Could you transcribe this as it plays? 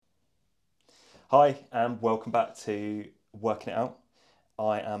Hi, and welcome back to Working It Out.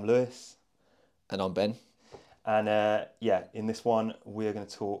 I am Lewis, And I'm Ben. and in this one we're going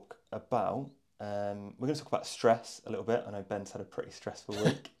to talk about stress a little bit. I know Ben's had a pretty stressful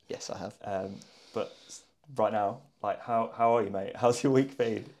week, Yes, I have. but right now, like, how are you, mate? How's your week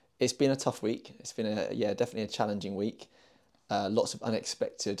been? It's been a tough week. It's been definitely a challenging week. Lots of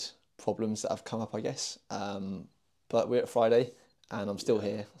unexpected problems that have come up, I guess. But we're at Friday, and I'm still Yeah.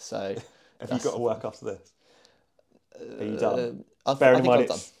 here. So Have you got that's to work after this? Are you done? I Bearing in think mind I'm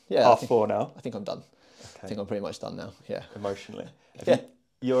done. it's Yeah, half four now. I think I'm done. I Okay, think I'm pretty much done now. Yeah, emotionally. Have yeah.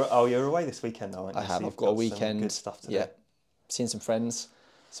 you? You're away this weekend now, aren't I you? So have. I've you've got a got some good weekend. stuff to do. Yeah, seeing some friends,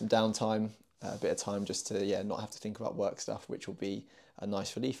 some downtime, a bit of time just to not have to think about work stuff, which will be a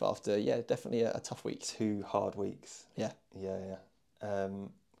nice relief after definitely a tough week. 2 hard weeks. Yeah. Yeah, yeah.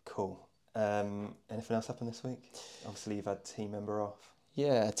 Cool. Anything else happened this week? Obviously, you've had team member off.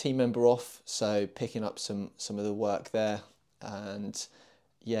 Yeah, a team member off, so picking up some of the work there, and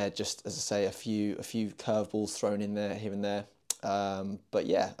just as I say, a few curveballs thrown in there here and there. But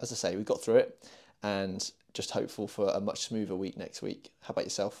yeah, as I say, we got through it, and just hopeful for a much smoother week next week. How about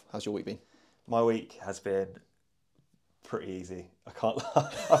yourself? How's your week been? My week has been pretty easy. I can't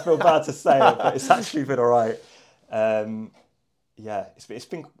lie. I feel bad to say it, but it's actually been all right. Um, yeah, it's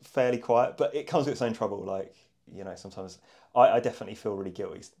been fairly quiet, but it comes with its own trouble. Like, sometimes I definitely feel really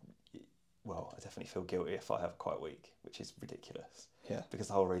guilty. Well, I definitely feel guilty if I have a quiet week, which is ridiculous. Yeah, Because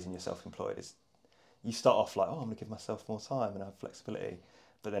the whole reason you're self-employed is you start off like, oh, I'm going to give myself more time and have flexibility.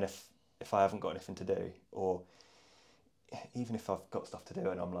 But then if I haven't got anything to do, or even if I've got stuff to do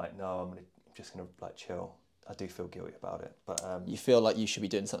and I'm like, no, I'm just going to like chill, I do feel guilty about it. But you feel like you should be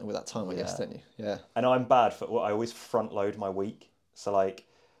doing something with that time, I guess, yeah, don't you? Yeah, and I'm bad for what I always front load my week. So like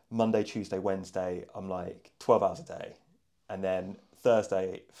Monday, Tuesday, Wednesday, I'm like 12 hours a day, and then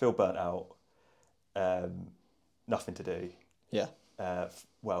Thursday feel burnt out, um, nothing to do. yeah,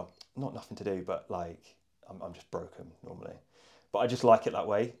 Well, not nothing to do, but like I'm just broken normally. But I just like it that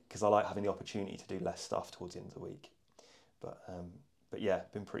way because I like having the opportunity to do less stuff towards the end of the week. But um, but yeah,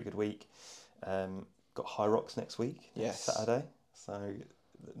 been a pretty good week. Got High Rocks next week, next yes. Saturday. So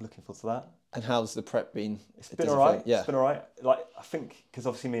looking forward to that. And how's the prep been? It's been Does all it right. feel? It's Yeah. been all right. Like I think because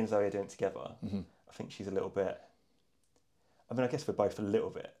obviously me and Zoe are doing it together. Hmm. I think she's a little bit. I mean, I guess we're both a little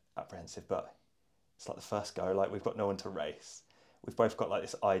bit apprehensive, but it's like the first go. Like we've got no one to race. We've both got like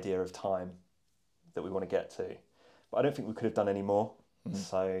this idea of time that we want to get to, but I don't think we could have done any more. Hmm.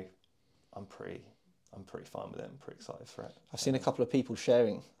 So I'm pretty, I'm pretty fine with it. I'm pretty excited for it. I've seen a couple of people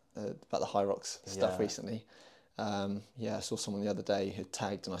sharing about the High Rocks stuff Yeah, recently. I saw someone the other day who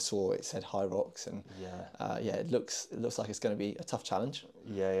tagged, and I saw it said High Rocks, and yeah, it looks like it's going to be a tough challenge.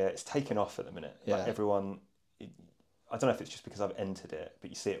 yeah. It's taken off at the minute. Like Yeah, everyone, I don't know if it's just because I've entered it, but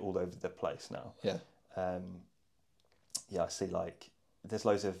you see it all over the place now. yeah, Um, yeah, I see like there's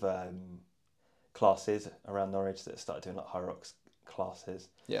loads of classes around Norwich that have started doing like high rocks classes,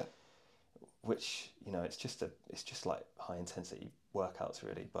 yeah. which it's just like high intensity workouts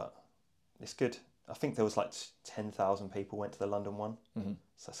really, but it's good. I think there was like 10,000 people went to the London one, Hmm.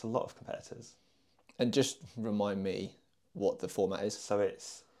 so it's a lot of competitors. And just remind me what the format is. So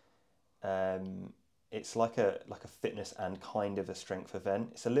um, it's like a fitness and kind of a strength event.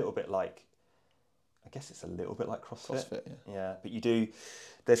 It's a little bit like I guess it's a little bit like CrossFit. CrossFit, yeah. Yeah, but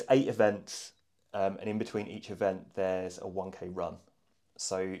there's 8 events, and in between each event, there's a 1K run.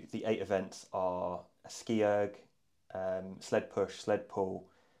 So the 8 events are a ski erg, sled push, sled pull,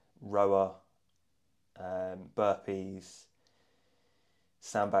 rower, burpees,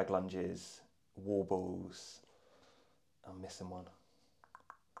 sandbag lunges, wall balls. I'm missing one.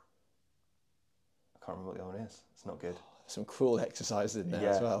 I can't remember what the other one is. It's not good. Some cruel exercises in there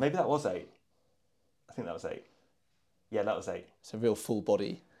as Yeah, well. maybe that was 8. I think that was 8. Yeah, that was 8. It's a real full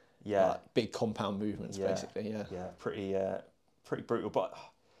body, Yeah, like big compound movements, yeah, basically. Yeah, yeah. Pretty brutal. But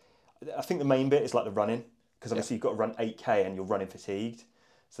I think the main bit is like the running, because yeah, obviously you've got to run 8K and you're running fatigued.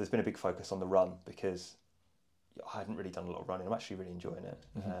 So there's been a big focus on the run because I hadn't really done a lot of running. I'm actually really enjoying it.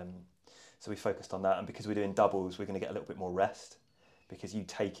 hmm, So we focused on that, and because we're doing doubles, we're going to get a little bit more rest because you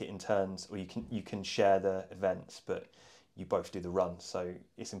take it in turns, or you can share the events, but you both do the run. So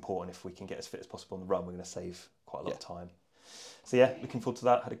it's important if we can get as fit as possible on the run. We're going to save quite a lot yeah. of time. So yeah, looking forward to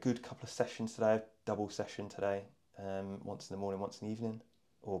that. Had a good couple of sessions today. Double session today. Once in the morning, once in the evening,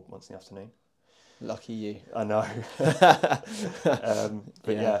 or once in the afternoon. Lucky you. I know. But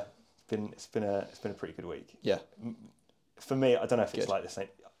Yeah, yeah, it's been a pretty good week. yeah, For me, I don't know if it's good. like the same.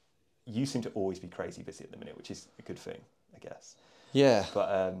 You seem to always be crazy busy at the minute, which is a good thing, I guess. Yeah,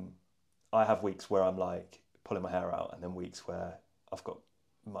 But I have weeks where I'm like pulling my hair out, and then weeks where I've got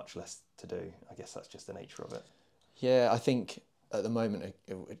much less to do. I guess that's just the nature of it. Yeah, I think at the moment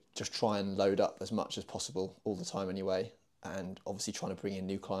just try and load up as much as possible all the time anyway, and obviously trying to bring in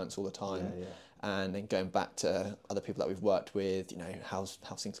new clients all the time, and then going back to other people that we've worked with. How's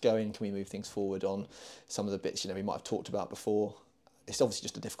things going? Can we move things forward on some of the bits we might have talked about before? It's obviously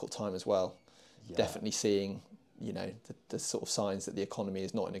just a difficult time as well. Yeah. Definitely seeing the sort of signs that the economy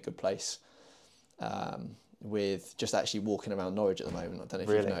is not in a good place. With just actually walking around Norwich at the moment, I don't know if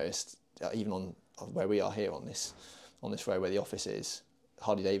Really? you've noticed, even on where we are here on this road where the office is,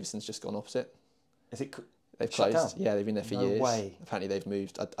 Harley Davidson's just gone opposite. Is it? They've shut closed. down? Yeah, they've been there for No years. way. Apparently they've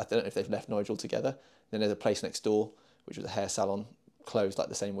moved. I don't know if they've left Norwich altogether. Then there's a place next door, which was a hair salon, closed like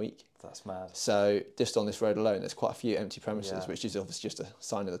the same week. That's mad. So just on this road alone, there's quite a few empty premises, Yeah. which is obviously just a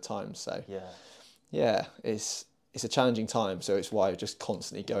sign of the times. So Yeah. it's a challenging time. So it's why we're just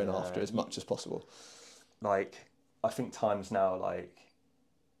constantly going Yeah. after as much as possible. Like, I think times now, like,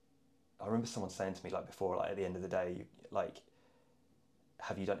 I remember someone saying to me, like, before, like, at the end of the day, like,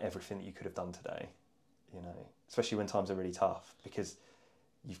 have you done everything that you could have done today? Especially when times are really tough, because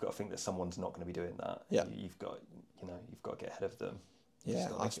you've got to think that someone's not going to be doing that. Yeah. You've got to get ahead of them. Yeah,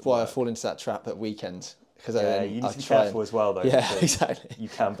 that's why I fall into that trap at weekends. Because you need to be careful as well, though. Yeah, exactly. You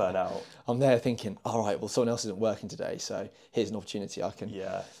can burn out. I'm there thinking, all right, well, someone else isn't working today, so here's an opportunity. I can,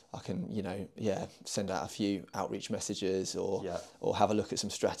 send out a few outreach messages or have a look at some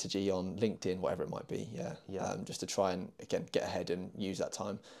strategy on LinkedIn, whatever it might be. Just to try and again get ahead and use that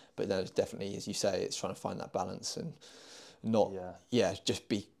time. But then it's definitely, as you say, it's trying to find that balance and not just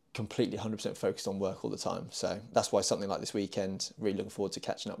be completely 100% focused on work all the time. So that's why something like this weekend, really looking forward to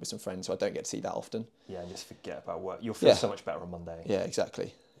catching up with some friends who I don't get to see that often. Yeah, and just forget about work. You'll feel so much better on Monday. Yeah,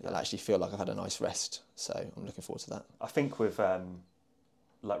 exactly. I'll actually feel like I've had a nice rest. So I'm looking forward to that. I think with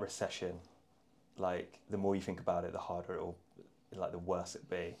like recession, like the more you think about it, the harder it'll, like the worse it'll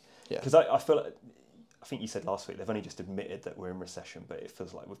be. Yeah. Because I feel like, I think you said last week, they've only just admitted that we're in recession, but it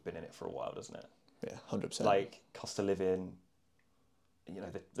feels like we've been in it for a while, doesn't it? Yeah, 100%. Like cost of living,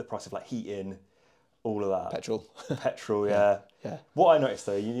 the price of like heating, all of that. Petrol, yeah. What I noticed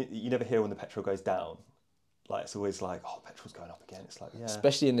though, you never hear when the petrol goes down. Like it's always like, oh, petrol's going up again. It's like,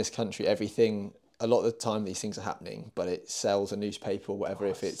 especially in this country, everything, a lot of the time these things are happening, but it sells a newspaper or whatever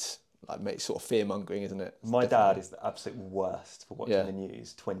if it's like makes sort of fear mongering, isn't it? My dad is the absolute worst for watching the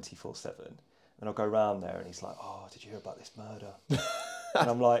news 24/7. And I'll go round there and he's like, oh, did you hear about this murder? And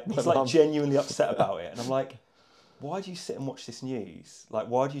I'm like, he's like genuinely upset about it. And I'm like, why do you sit and watch this news? Like,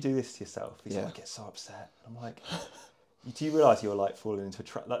 why do you do this to yourself? He's like, I get so upset. And I'm like, do you realise you're like falling into a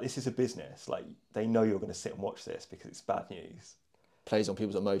trap? Like, this is a business. Like, they know you're going to sit and watch this because it's bad news. Plays on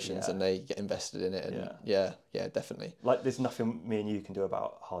people's emotions and they get invested in it. And yeah, definitely. Like, there's nothing me and you can do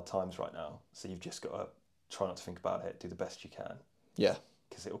about hard times right now. So you've just got to try not to think about it, do the best you can. Yeah.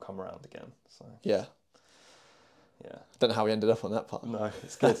 Because it will come around again. So yeah. Don't know how we ended up on that part. No,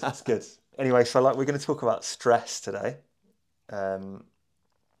 it's good. It's good. Anyway, so like we're going to talk about stress today. So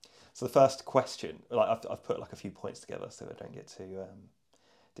the first question, like I've put like a few points together so I don't get too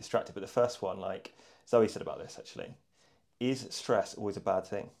distracted. But the first one, like Zoe said about this actually, is stress always a bad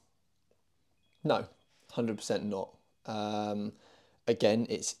thing? No, 100% not. Again,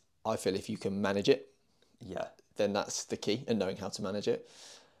 I feel if you can manage it, then that's the key, and knowing how to manage it.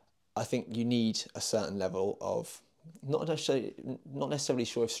 I think you need a certain level of not necessarily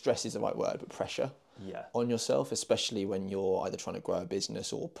sure if stress is the right word, but pressure on yourself, especially when you're either trying to grow a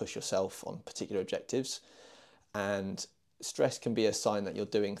business or push yourself on particular objectives. And stress can be a sign that you're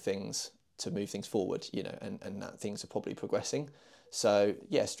doing things to move things forward, and that things are probably progressing. So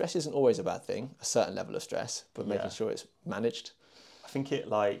yeah, stress isn't always a bad thing, a certain level of stress, but making sure it's managed. I think it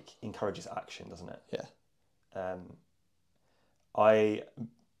like encourages action, doesn't it? Yeah.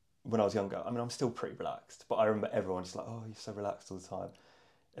 When I was younger, I mean, I'm still pretty relaxed, but I remember everyone just like, oh, you're so relaxed all the time.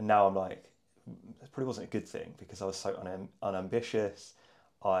 And now I'm like, it probably wasn't a good thing because I was so unambitious.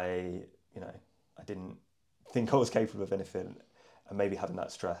 I didn't think I was capable of anything, and maybe having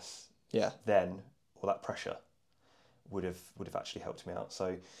that stress then, or that pressure would have actually helped me out.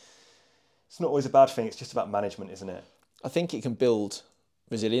 So it's not always a bad thing. It's just about management, isn't it? I think it can build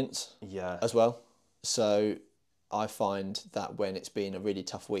resilience as well. So I find that when it's been a really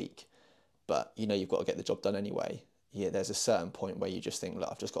tough week, but you've got to get the job done anyway, there's a certain point where you just think, look,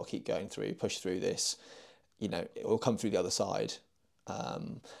 I've just got to keep going through, push through this, it will come through the other side.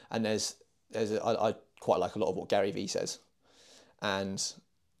 And I quite like a lot of what Gary Vee says. And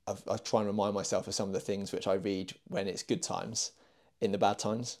I try and remind myself of some of the things which I read when it's good times in the bad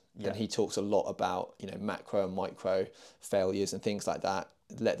times. And he talks a lot about, macro and micro failures and things like that.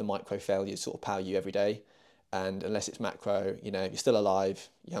 Let the micro failures sort of power you every day. And unless it's macro, you're still alive,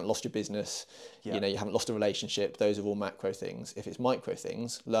 you haven't lost your business, Yeah. you haven't lost a relationship. Those are all macro things. If it's micro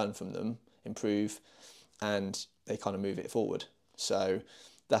things, learn from them, improve, and they kind of move it forward. So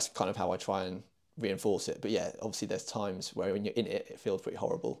that's kind of how I try and reinforce it. But yeah, obviously there's times where when you're in it, it feels pretty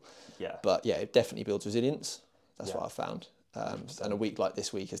horrible. Yeah. But yeah, it definitely builds resilience. That's Yeah. what I've found. And a week like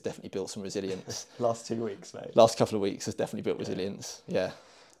this week has definitely built some resilience. Last 2 weeks, mate. Last couple of weeks has definitely built resilience. Yeah.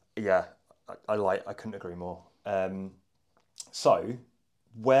 Yeah, I couldn't agree more. So,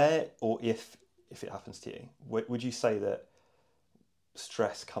 where or if it happens to you, would you say that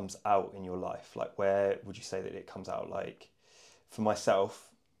stress comes out in your life? Like, where would you say that it comes out? Like, for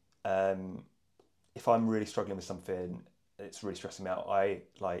myself, if I'm really struggling with something, it's really stressing me out. I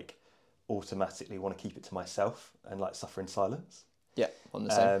like automatically want to keep it to myself and like suffer in silence. Yeah, on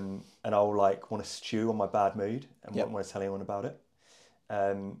the same. And I'll like want to stew on my bad mood and Yep. want to tell anyone about it.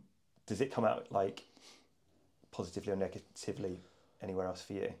 Does it come out like positively or negatively anywhere else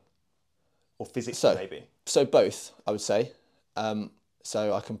for you, or physically maybe? So both, I would say.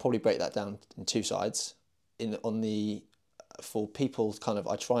 So I can probably break that down in two sides. For people, kind of,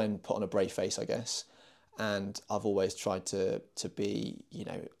 I try and put on a brave face, I guess, and I've always tried to be,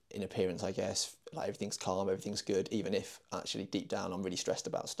 in appearance, I guess, like everything's calm, everything's good, even if actually deep down I'm really stressed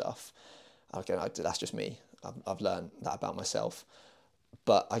about stuff. Okay, that's just me. I've learned that about myself.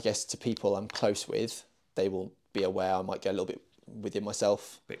 But I guess to people I'm close with, they will be aware I might get a little bit within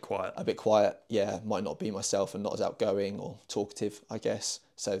myself. A bit quiet, yeah. Might not be myself and not as outgoing or talkative, I guess.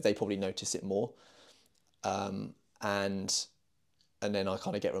 So they probably notice it more. And then I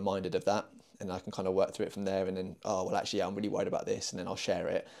kind of get reminded of that, and I can kind of work through it from there. And then, oh, well, actually, yeah, I'm really worried about this, and then I'll share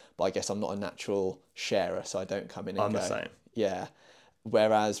it. But I guess I'm not a natural sharer, so I don't come in and I'm go, the same. yeah.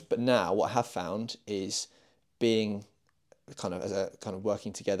 But now what I have found is being kind of as a kind of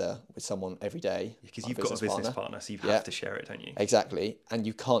working together with someone every day. Because you've got a business partner, so you have to share it, don't you? Exactly. And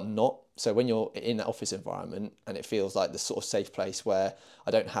you can't not. So when you're in that office environment and it feels like the sort of safe place where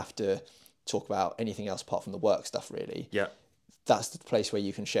I don't have to talk about anything else apart from the work stuff, really. Yeah. That's the place where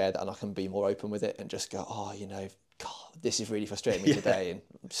you can share that, and I can be more open with it and just go, oh, God, this is really frustrating me today, and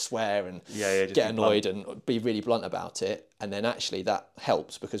swear and get annoyed and be really blunt about it. And then actually that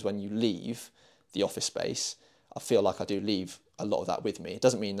helps, because when you leave the office space, I feel like I do leave a lot of that with me. It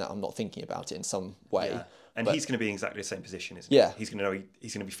doesn't mean that I'm not thinking about it in some way. Yeah. And he's going to be in exactly the same position, isn't he? Yeah. He's going to know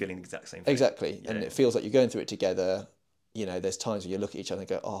he's going to be feeling the exact same thing. Exactly. And it feels like you're going through it together. There's times where you look at each other and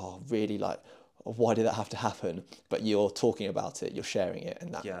go, oh, really, like, why did that have to happen? But you're talking about it, you're sharing it,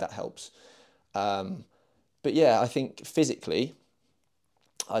 and that helps. But yeah, I think physically,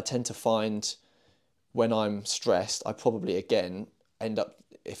 I tend to find when I'm stressed, I probably again end up,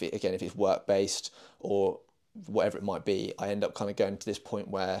 if it's work based or whatever it might be, I end up kind of going to this point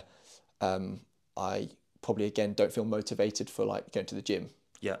where I probably again don't feel motivated for like going to the gym.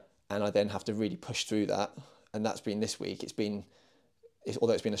 Yeah. And I then have to really push through that. And that's been this week.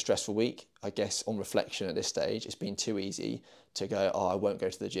 Although it's been a stressful week, I guess on reflection at this stage, it's been too easy to go, oh, I won't go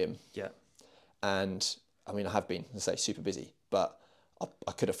to the gym. Yeah. And I mean, I have been, let's say, super busy, but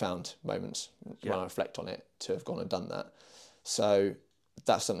I could have found moments when I reflect on it to have gone and done that. So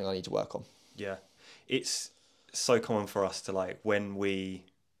that's something I need to work on. Yeah. It's so common for us to like, when we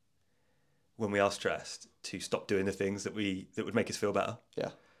are stressed, to stop doing the things that would make us feel better. Yeah.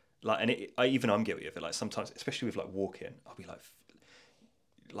 Like, and I'm guilty of it. Like sometimes, especially with like walking, I'll be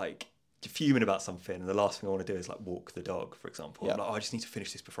like fuming about something, and the last thing I want to do is like walk the dog, for example. Yeah. I'm like, oh, I just need to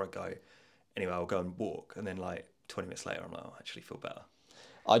finish this before I go. Anyway, I'll go and walk, and then like 20 minutes later, I'm like, oh, I actually feel better.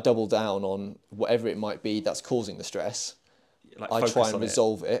 I double down on whatever it might be that's causing the stress. Like, I try and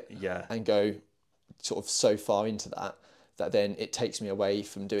resolve it. Yeah. And go sort of so far into that then it takes me away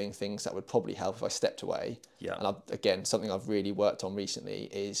from doing things that would probably help if I stepped away. Yeah. And again, something I've really worked on recently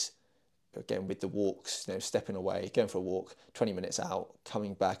is, again, with the walks, stepping away, going for a walk, 20 minutes out,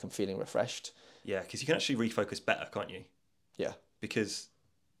 coming back and feeling refreshed. Yeah, because you can actually refocus better, can't you? Yeah. Because,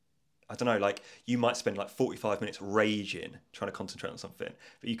 I don't know, like, you might spend like 45 minutes raging, trying to concentrate on something,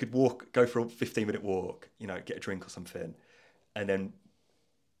 but you could go for a 15-minute walk, get a drink or something, and then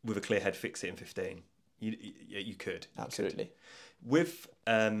with a clear head fix it in 15. You could. Absolutely. With,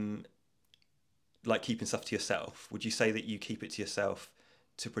 like, keeping stuff to yourself, would you say that you keep it to yourself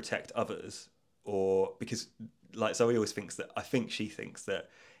to protect others? Or, because, like, Zoe always thinks that, I think she thinks that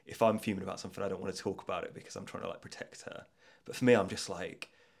if I'm fuming about something, I don't want to talk about it because I'm trying to, like, protect her. But for me, I'm just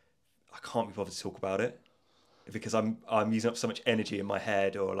like, I can't be bothered to talk about it because I'm using up so much energy in my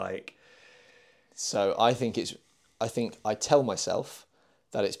head, or like. So I think I tell myself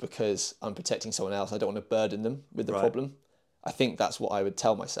that it's because I'm protecting someone else. I don't want to burden them with the problem. I think that's what I would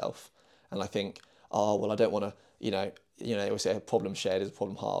tell myself. And I think oh, well, I don't want to, they always say a problem shared is a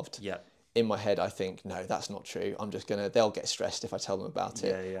problem halved. Yeah. In my head, I think, no, that's not true. They'll get stressed if I tell them about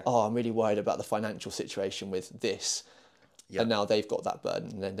it. Yeah. Oh, I'm really worried about the financial situation with this. Yeah. And now they've got that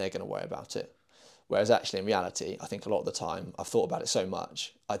burden and then they're going to worry about it. Whereas actually in reality, I think a lot of the time I've thought about it so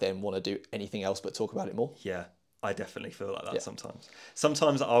much, I then want to do anything else but talk about it more. Yeah. I definitely feel like that Yeah. sometimes.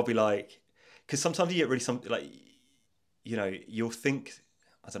 Sometimes I'll be like, because sometimes you get really you'll think,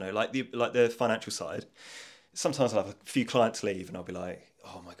 I don't know, like the financial side. Sometimes I'll have a few clients leave and I'll be like,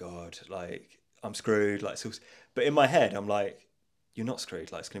 oh my God, like I'm screwed. Like, so, but in my head, I'm like, you're not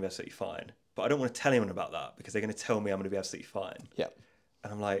screwed. Like, it's going to be absolutely fine. But I don't want to tell anyone about that because they're going to tell me I'm going to be absolutely fine. Yeah.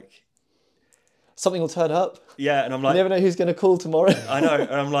 And I'm like, something will turn up. yeah. And I'm You like, never know who's going to call tomorrow. I know.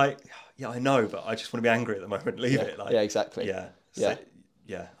 And I'm like, yeah, I know, but I just want to be angry at the moment. Leave Yeah. it. Like, Yeah, exactly. Yeah. Yeah. So,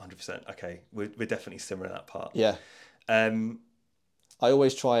 yeah, 100%. Okay. We're definitely similar in that part. Yeah. Um, I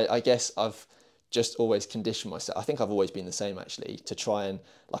always try, I guess I've just always conditioned myself. I think I've always been the same actually, to try and,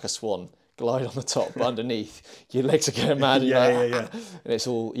 like a swan, glide on the top, but underneath your legs are going mad. yeah. And it's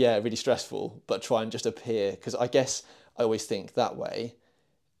all, really stressful, but try and just appear. Because I guess I always think that way,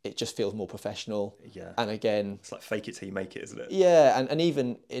 it just feels more professional. Yeah. And again, It's like fake it till you make it, isn't it? yeah, and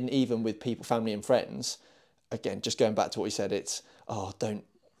even with people, family and friends, again, just going back to what you said, it's, oh, don't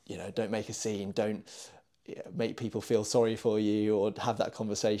make a scene, don't make people feel sorry for you or have that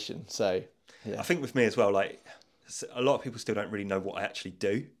conversation. So, yeah. I think with me as well, like a lot of people still don't really know what I actually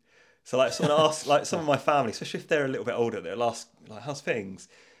do. So like, someone asks, like some of my family, especially if they're a little bit older, they'll ask like, "How's things?"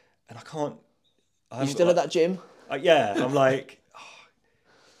 And I can't. You still at that gym? Yeah, I'm like, oh,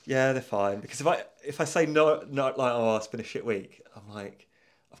 yeah, they're fine. Because if I say no, like, oh, it's been a shit week, I'm like,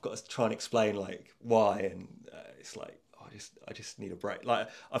 I've got to try and explain like why, and it's like, oh, I just need a break. Like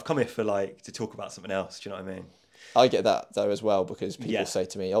I've come here for like to talk about something else. Do you know what I mean? I get that though as well, because people Yeah. say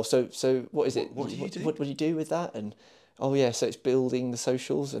to me, "Oh, so what is it? What do you do?" What do you do with that?" And oh yeah, so it's building the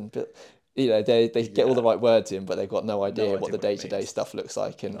socials and they get all the right words in, but they've got no idea what the it day-to-day means. stuff looks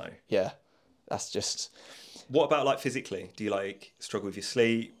like. And No. yeah, that's just What about like physically? Do you like struggle with your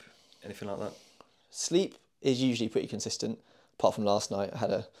sleep? Anything like that? sleep is usually pretty consistent. Apart from last night, I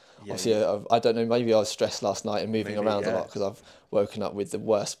had Yeah, I don't know, maybe I was stressed last night and moving Maybe, around a yeah. lot because I've woken up with the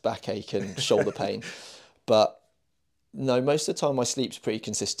worst backache and shoulder pain. But no, most of the time my sleep's pretty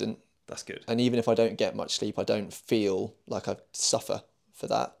consistent. That's good. And even if I don't get much sleep, I don't feel like I suffer for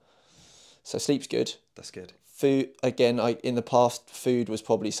that. So sleep's good. That's good. Food, again, in the past, food was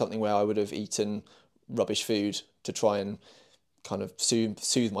probably something where I would have eaten rubbish food to try and kind of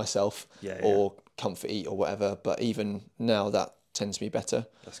soothe myself or comfort eat or whatever. But even now, that tends to be better.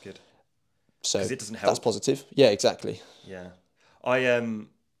 That's good. So Because it doesn't help. that's positive. Yeah, exactly. Yeah.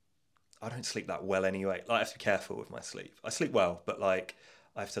 I don't sleep that well anyway. Like, I have to be careful with my sleep. I sleep well, but like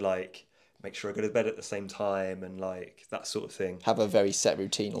I have to like make sure I go to bed at the same time and like that sort of thing. Have a very set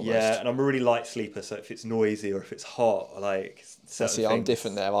routine almost. Yeah, and I'm a really light sleeper, so if it's noisy or if it's hot, or like certain See, I'm things-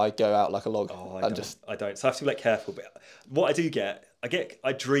 different there. I go out like a log. Oh, and just I don't. So I have to be like careful. But what I do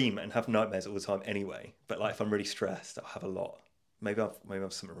I dream and have nightmares all the time anyway. But like if I'm really stressed, I'll have a lot. Maybe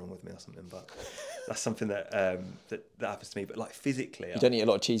I've something wrong with me or something. But that's something that that happens to me. But like physically, you don't eat a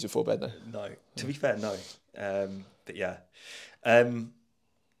lot of cheese before bed, though. no. To be fair, no. But yeah.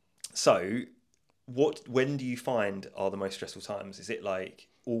 So, when do you find are the most stressful times? Is it like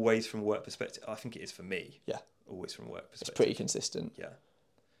always from a work perspective? I think it is for me. Yeah. Always from a work perspective. It's pretty consistent. Yeah.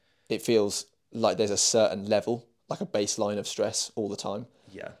 It feels like there's a certain level, like a baseline of stress all the time,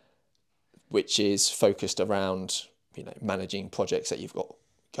 Yeah. which is focused around, managing projects that you've got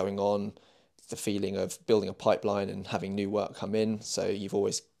going on, the feeling of building a pipeline and having new work come in. So you've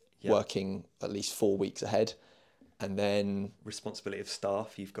always working at least 4 weeks ahead. And then Responsibility of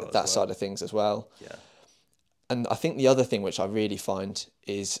staff you've got that as well. side of things as well. Yeah. And I think the other thing which I really find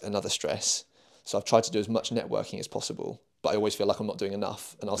is another stress. So I've tried to do as much networking as possible, but I always feel like I'm not doing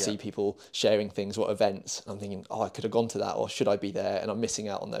enough. And I'll see people sharing things or events. And I'm thinking, oh, I could have gone to that, or should I be there? And I'm missing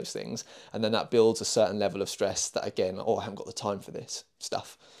out on those things. And then that builds a certain level of stress that, again, oh, I haven't got the time for this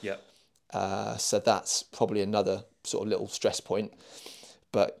stuff. Yeah. So that's probably another sort of little stress point.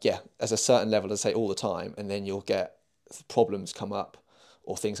 But yeah, there's a certain level, as I say, all the time. And then you'll get problems come up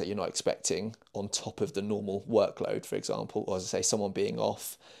or things that you're not expecting on top of the normal workload, for example, or as I say, someone being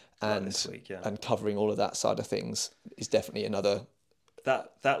off. And this week, and covering all of that side of things is definitely another that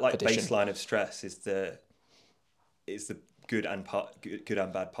like addition. baseline of stress is the good and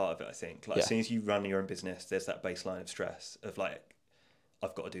bad part of it. I think like as soon as you run your own business, there's that baseline of stress of like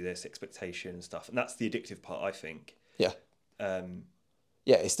I've got to do this, expectation and stuff, and that's the addictive part. I think. Yeah.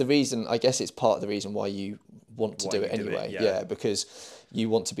 Yeah, it's the reason, I guess it's part of the reason why you want to Why do you it do it, anyway. yeah. Yeah, because you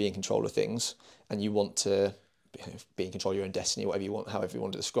want to be in control of things and you want to be in control of your own destiny, whatever you want, however you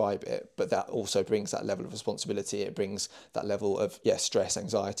want to describe it. But that also brings that level of responsibility. It brings that level of, yeah, stress,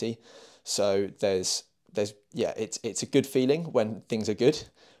 anxiety. So yeah, it's a good feeling when things are good.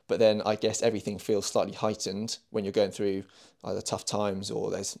 But then I guess everything feels slightly heightened when you're going through either tough times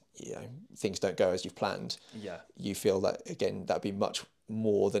or there's, things don't go as you've planned. Yeah. You feel that, again, that'd be much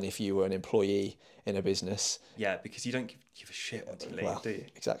more than if you were an employee in a business. Yeah, because you don't give a shit once you leave, Well, do you?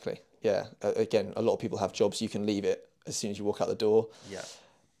 exactly. Yeah. Again, a lot of people have jobs you can leave it as soon as you walk out the door, Yeah.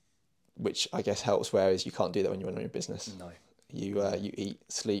 which I guess helps. Whereas you can't do that when you run your own business. No. You eat,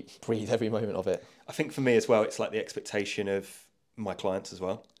 sleep, breathe every moment of it. I think for me as well, it's like the expectation of my clients as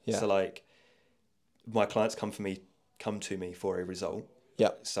well. Yeah. So like my clients come to me for a result.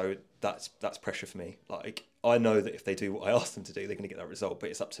 Yeah. So that's pressure for me. Like I know that if they do what I ask them to do, they're going to get that result. But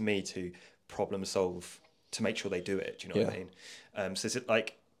it's up to me to problem solve to make sure they do it. Do you know what I Yeah. mean? So is it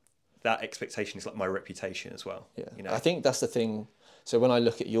like that expectation is like my reputation as well. Yeah. You know. I think that's the thing. So when I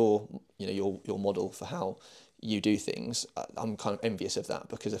look at your model for how you do things, I'm kind of envious of that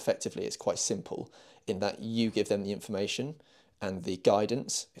because effectively it's quite simple in that you give them the information and the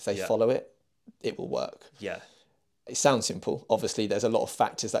guidance. If they Yeah. follow it, it will work. Yeah. It sounds simple. Obviously, there's a lot of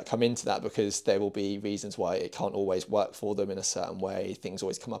factors that come into that because there will be reasons why it can't always work for them in a certain way. Things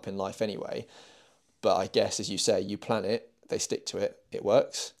always come up in life anyway. But I guess, as you say, you plan it, they stick to it, it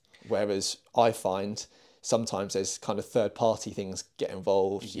works. Whereas I find sometimes there's kind of third party things get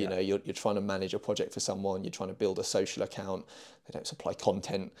involved. Yeah. You're trying to manage a project for someone, you're trying to build a social account, they don't supply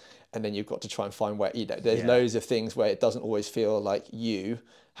content. And then you've got to try and find where, there's Yeah. loads of things where it doesn't always feel like you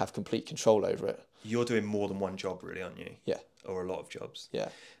have complete control over it. You're doing more than one job, really, aren't you? Yeah. Or a lot of jobs. Yeah.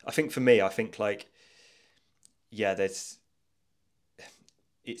 I think for me, I think like, yeah,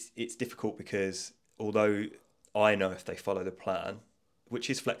 it's difficult because although I know if they follow the plan, which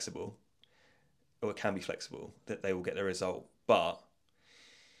is flexible, or it can be flexible, that they will get the result. But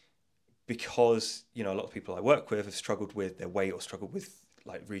because, a lot of people I work with have struggled with their weight or struggled with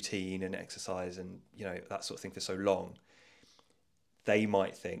like routine and exercise and, that sort of thing for so long, they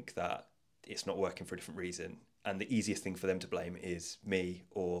might think that it's not working for a different reason. And the easiest thing for them to blame is me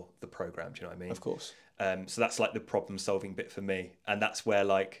or the program. Do you know what I mean? Of course. So that's like the problem solving bit for me. And that's where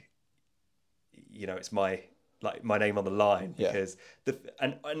like, it's my name on the line because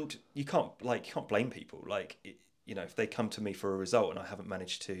and you can't blame people. Like, if they come to me for a result and I haven't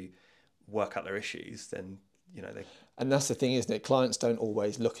managed to work out their issues, then, they, And that's the thing, isn't it? Clients don't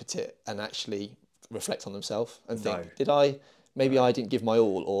always look at it and actually reflect on themselves and No. think, maybe No. I didn't give my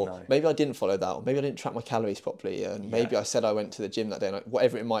all, or No. maybe I didn't follow that, or maybe I didn't track my calories properly, and maybe I said I went to the gym that day, and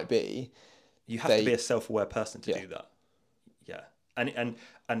whatever it might be. You have to be a self-aware person to Yeah. do that. Yeah.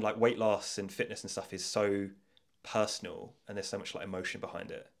 And like weight loss and fitness and stuff is so personal and there's so much like emotion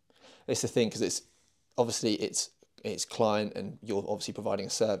behind it. It's the thing, because it's obviously it's client and you're obviously providing a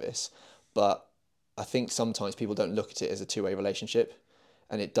service, but I think sometimes people don't look at it as a two-way relationship,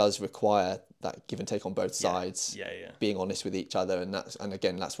 and it does require that give and take on both sides. Yeah, yeah. Being honest with each other, and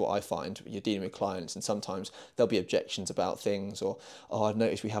again, that's what I find. You're dealing with clients, and sometimes there'll be objections about things, or I've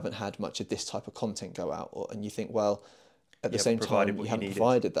noticed we haven't had much of this type of content go out, and you think, well, at the same time, you haven't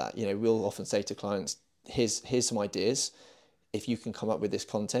provided that. We'll often say to clients, here's some ideas. If you can come up with this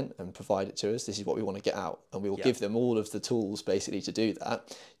content and provide it to us, this is what we want to get out. And we will give them all of the tools basically to do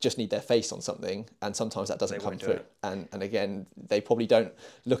that. Just need their face on something. And sometimes that doesn't come through. And again, they probably don't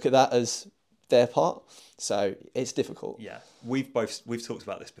look at that as their part. So it's difficult. Yeah. We've talked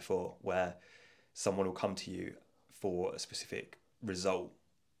about this before where someone will come to you for a specific result.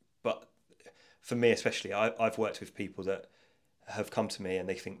 But for me especially, I've worked with people that have come to me and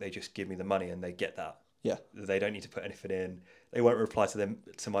they think they just give me the money and they get that. Yeah. They don't need to put anything in. They won't reply to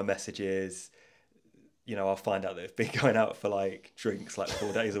my messages. I'll find out that they've been going out for like drinks like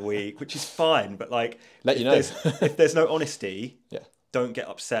 4 days a week, which is fine. But like, if there's no honesty, don't get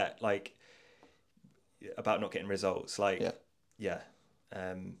upset like about not getting results. Like, I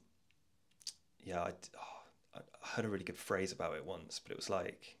heard a really good phrase about it once, but it was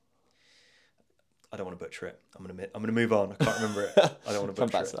like, I don't want to butcher it. I'm gonna move on. I can't remember it. I don't want to butcher Come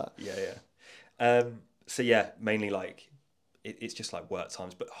back it. to that. Yeah. So yeah, mainly like it's just like work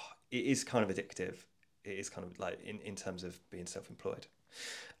times, but it is kind of addictive. It is kind of like in terms of being self-employed.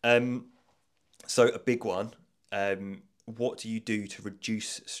 So a big one. What do you do to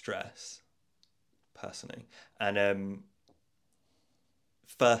reduce stress personally? And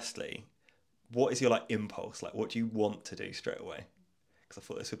firstly, what is your like impulse? Like, what do you want to do straight away? Because I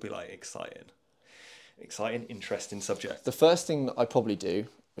thought this would be like exciting. Exciting, interesting subject. The first thing that I probably do,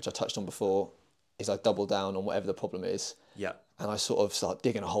 which I touched on before, is I double down on whatever the problem is. Yeah. And I sort of start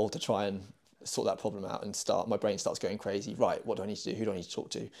digging a hole to try and sort that problem out, and my brain starts going crazy. Right, what do I need to do? Who do I need to talk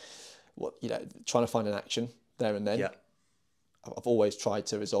to? Trying to find an action there and then. Yeah. I've always tried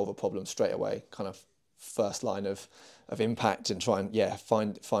to resolve a problem straight away, kind of first line of impact, and try and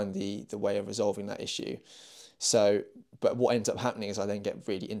find the way of resolving that issue. So, but what ends up happening is I then get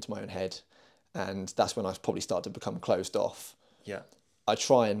really into my own head, and that's when I probably start to become closed off. Yeah. I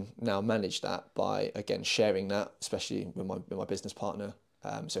try and now manage that by, again, sharing that, especially with my business partner.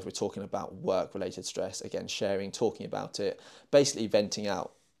 So if we're talking about work-related stress, again, talking about it, basically venting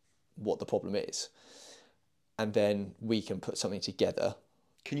out what the problem is, and then we can put something together.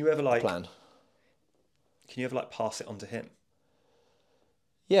 Can you ever like plan? Can you ever like pass it on to him?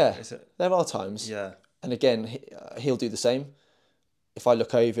 Yeah, there are times. Yeah. And again, he'll do the same. If I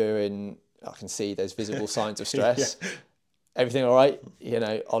look over and I can see there's visible signs of stress, everything all right?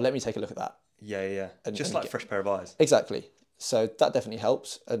 Let me take a look at that. Yeah. And just like a fresh pair of eyes. Exactly. So that definitely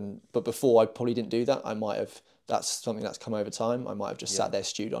helps. But before, I probably didn't do that. That's something that's come over time. I might have just sat there,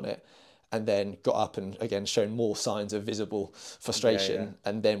 stewed on it, and then got up and again shown more signs of visible frustration,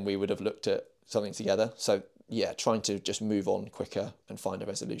 and then we would have looked at something together. So yeah, trying to just move on quicker and find a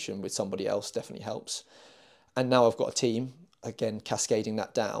resolution with somebody else definitely helps. And now I've got a team, again, cascading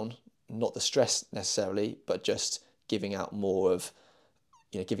that down, not the stress necessarily, but just giving out more of,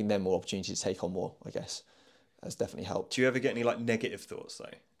 giving them more opportunity to take on more, I guess, has definitely helped. Do you ever get any like negative thoughts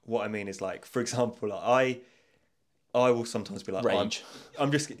though? What I mean is, like, for example, like I will sometimes be like, rage.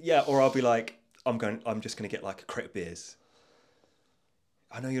 Or I'll be like, I'm just gonna get like a crate of beers.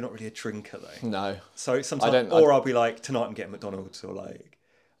 I know you're not really a drinker though. No. So sometimes, I'll be like, tonight I'm getting McDonald's, or like,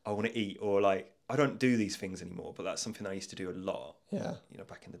 I want to eat, or like, I don't do these things anymore, but that's something I used to do a lot. Yeah.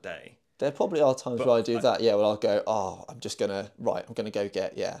 Back in the day. There probably are times where I do that. Yeah, well, I'll go, I'm going to go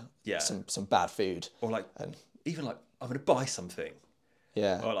get, some bad food. Or like, even like, I'm going to buy something.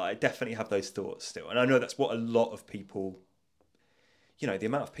 Yeah. Or like, I definitely have those thoughts still. And I know that's what a lot of people, the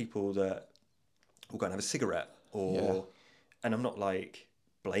amount of people that will go and have a cigarette and I'm not like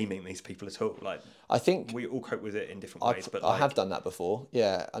blaming these people at all. Like, I think we all cope with it in different ways. But I have done that before.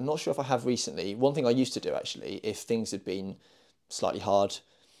 Yeah. I'm not sure if I have recently. One thing I used to do, actually, if things had been slightly hard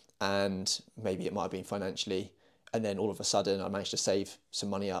and maybe it might have been financially, and then all of a sudden I managed to save some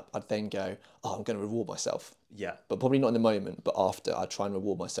money up, I'd then go, I'm going to reward myself. Yeah. But probably not in the moment, but after, I'd try and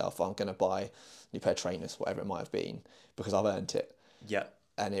reward myself. I'm going to buy a new pair of trainers, whatever it might have been, because I've earned it. Yeah.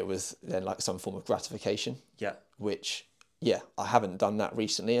 And it was then like some form of gratification. Yeah. Which, I haven't done that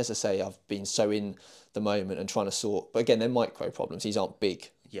recently. As I say, I've been so in the moment and trying to sort, but again, they're micro problems. These aren't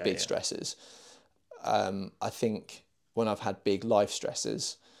big stresses. I think when I've had big life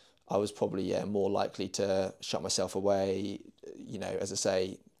stresses, I was probably more likely to shut myself away, as I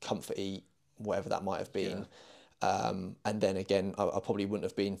say, comfort eat, whatever that might have been. And then again, I probably wouldn't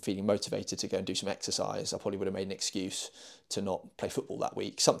have been feeling motivated to go and do some exercise. I probably would have made an excuse to not play football that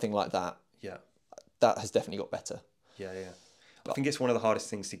week, something like that. Yeah. That has definitely got better. Yeah. I think it's one of the hardest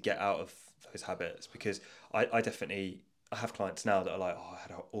things to get out of those habits, because I have clients now that are like, I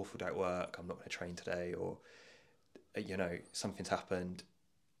had an awful day at work, I'm not going to train today, or, something's happened.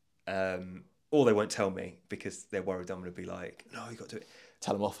 Or they won't tell me because they're worried I'm going to be like, no, you got to do it.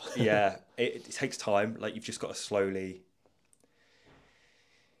 Tell them off. It takes time. Like, you've just got to slowly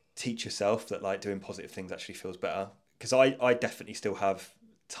teach yourself that like doing positive things actually feels better. Because I definitely still have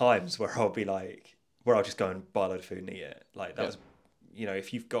times where I'll be like, where I'll just go and buy a load of food and eat it. Like, that was,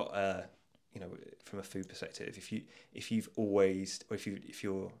 if you've got from a food perspective, if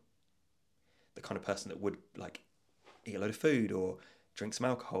you're the kind of person that would like eat a load of food or drink some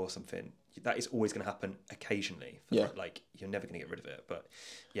alcohol or something, that is always going to happen occasionally. Like, you're never going to get rid of it. But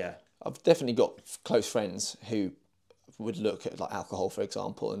yeah, I've definitely got close friends who would look at like alcohol, for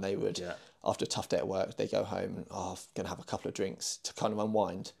example, and they would, after a tough day at work, they go home and I'm going to have a couple of drinks to kind of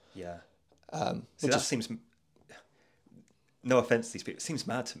unwind. Yeah. So that seems, no offense to these people, it seems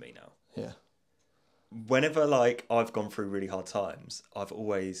mad to me now. Yeah. Whenever like I've gone through really hard times, I've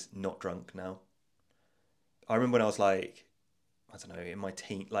always not drunk now. I remember when I was like, I don't know, in my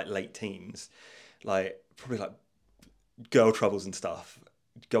late teens, like probably like girl troubles and stuff,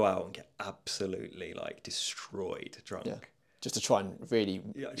 go out and get absolutely like destroyed drunk. Yeah. Just to try and really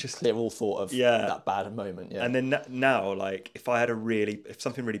clear all thought of that bad moment. Yeah. And then now, like, if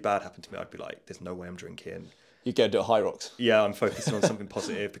something really bad happened to me, I'd be like, there's no way I'm drinking. You go do a high rocks. Yeah, I'm focusing on something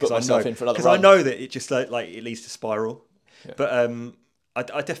positive because I know that it just like it leads to spiral. Yeah. But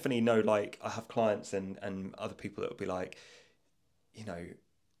I definitely know, like, I have clients and other people that will be like,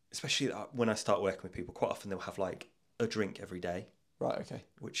 especially when I start working with people, quite often they'll have like a drink every day, Right. Okay.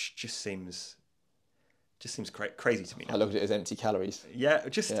 which just seems crazy to me I now. look at it as empty calories. Yeah,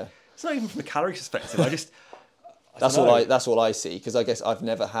 just Yeah. it's not even from a calorie perspective. I don't That's all know. that's all I see, because I guess I've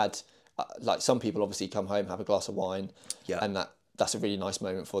never had like, some people obviously come home, have a glass of wine, Yeah, and that's a really nice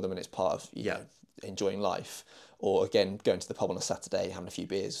moment for them, and it's part of yeah, enjoying life. Or again, going to the pub on a Saturday, having a few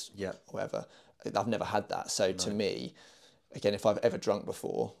beers, yeah. or whatever. I've never had that. So to No, me, again, if I've ever drunk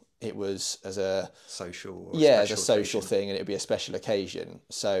before, it was as a social or a yeah, as a special social occasion. thing, and it would be a special occasion.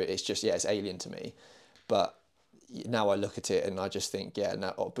 So it's just, yeah, it's alien to me. But now I look at it and I just think, yeah,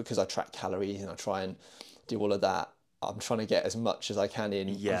 now because I track calories and I try and do all of that, I'm trying to get as much as I can in.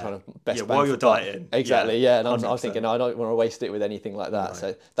 I'm Yeah, trying to yeah. best While bang you're for buck. dieting, yeah, Exactly, yeah. And I'm 100%. thinking, I don't want to waste it with anything like that. No,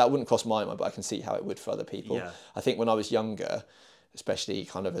 So that wouldn't cross my mind, but I can see how it would for other people. yeah, I think when I was younger, especially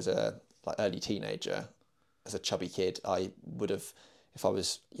kind of as a like early teenager, as a chubby kid, I would have, if I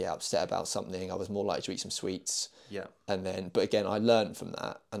was upset about something, I was more likely to eat some sweets. yeah, And then, but again, I learned from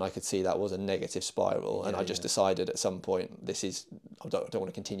that, and I could see that was a negative spiral. And yeah, I just yeah, decided at some point, I don't want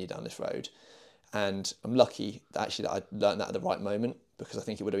to continue down this road. And I'm lucky that actually that I learned that at the right moment, because I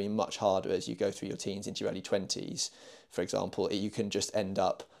think it would have been much harder as you go through your teens into your early 20s. For example, you can just end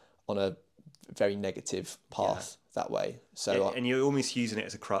up on a very negative yeah. path that way. So, And you're almost using it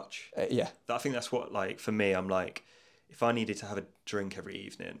as a crutch. yeah, I think that's what, like, for me, I'm like, if I needed to have a drink every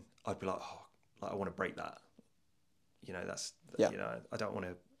evening, I'd be like, oh, like I want to break that. That's yeah, I don't want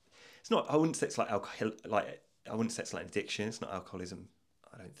to. It's not. I wouldn't say it's like alcohol. Like I wouldn't say it's like addiction. It's not alcoholism.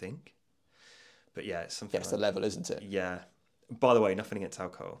 I don't think. But yeah, it's yeah, something it's like the level, isn't it? yeah. By the way, nothing against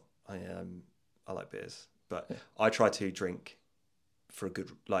alcohol. I like beers, but I try to drink for a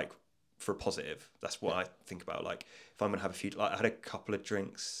good for a positive. That's what Yeah, I think about. Like if I'm gonna have a few, like I had a couple of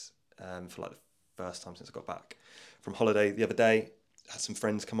drinks for like the first time since I got back from holiday the other day. Had some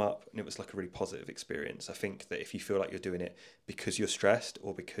friends come up, and it was like a really positive experience. I think that if you feel like you're doing it because you're stressed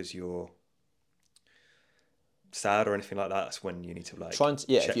or because you're sad or anything like that, that's when you need to like trying to,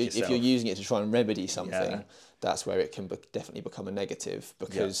 yeah, check if you're yourself. using it to try and remedy Yeah, something, that's where it can definitely become a negative, yeah,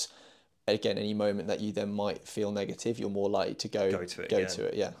 because again, any moment that you then might feel negative, you're more likely to go go to it go again. to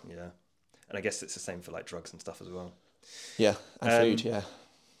it. Yeah, Yeah, and I guess it's the same for like drugs and stuff as well. yeah, and food. Um, Yeah,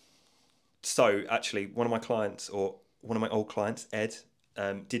 so actually, one of my clients or one of my old clients, Ed,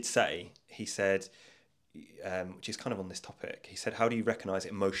 did say he said, which is kind of on this topic. He said, "How do you recognize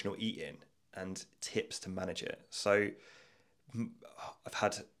emotional eating and tips to manage it?" So I've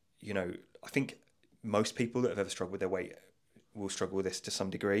had, I think most people that have ever struggled with their weight will struggle with this to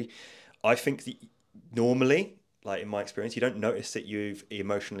some degree. I think that normally, like in my experience, you don't notice that you've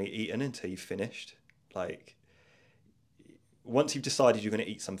emotionally eaten until you've finished. Like once you've decided you're going to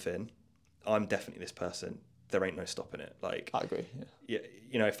eat something, I'm definitely this person. There ain't no stopping it. Like, I agree. Yeah,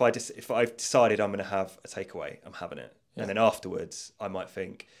 yeah, if I've decided I'm going to have a takeaway, I'm having it, yeah, and then afterwards I might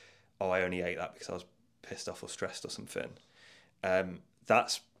think, oh, I only ate that because I was pissed off or stressed or something.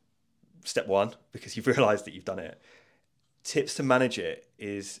 That's step one because you've realised that you've done it. Tips to manage it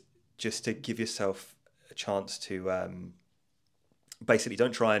is just to give yourself a chance to basically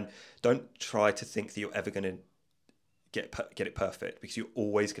don't try to think that you're ever going to get it perfect because you're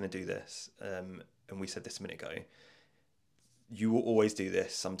always going to do this. And we said this a minute ago. You will always do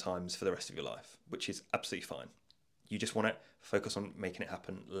this sometimes for the rest of your life, which is absolutely fine. You just want to focus on making it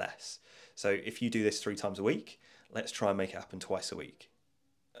happen less. So if you do this 3 times a week, let's try and make it happen twice a week,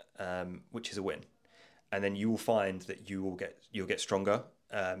 which is a win. And then you will find that you'll get stronger.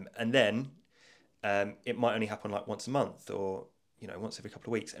 And then it might only happen like once a month or once every couple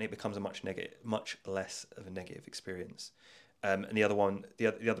of weeks, and it becomes a much less of a negative experience. And the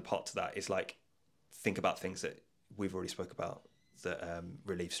other part to that is like think about things that we've already spoke about that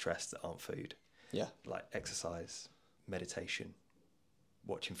relieve stress that aren't food, yeah, like exercise, meditation,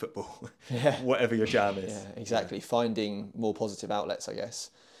 watching football, yeah, whatever your jam yeah. is. Yeah, Exactly. Finding more positive outlets, I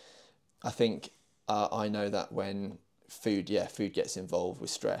guess. I think I know that when food gets involved with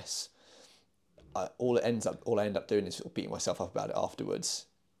stress, all I end up doing is sort of beating myself up about it afterwards,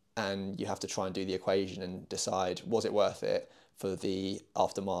 and you have to try and do the equation and decide, was it worth it for the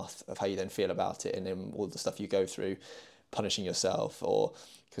aftermath of how you then feel about it, and then all the stuff you go through, punishing yourself. Or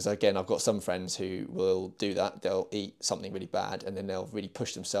because again, I've got some friends who will do that. They'll eat something really bad and then they'll really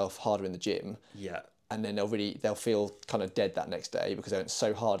push themselves harder in the gym, yeah, and then they'll feel kind of dead that next day because they went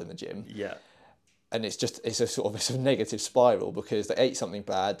so hard in the gym. yeah, And it's a negative spiral, because they ate something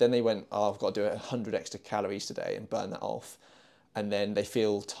bad, then they went, oh, I've got to do 100 extra calories today and burn that off, and then they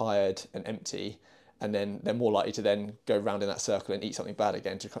feel tired and empty, and then they're more likely to then go round in that circle and eat something bad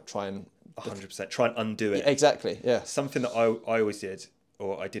again to try and 100%. Try and undo yeah, it. exactly, yeah, Something that I always did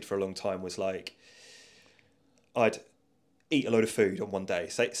or I did for a long time, was like I'd eat a load of food on one day.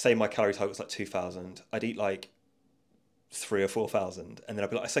 Say my calorie target was like 2,000. I'd eat like 3 or 4,000, and then I'd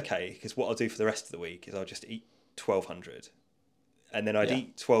be like, it's okay, because what I'll do for the rest of the week is I'll just eat 1,200, and then I'd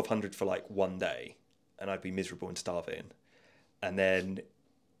eat 1,200 for like one day, and I'd be miserable and starving, and then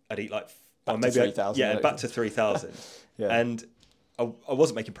I'd eat like back to 3,000. back to 3,000, Yeah. and I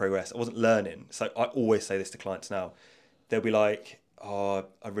wasn't making progress. I wasn't learning. So I always say this to clients now. They'll be like, "Oh,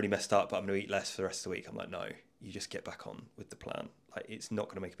 I really messed up, but I'm going to eat less for the rest of the week." I'm like, "No, you just get back on with the plan. Like, it's not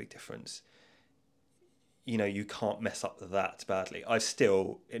going to make a big difference. You know, you can't mess up that badly." I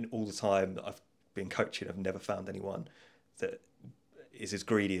still, in all the time that I've been coaching, I've never found anyone that is as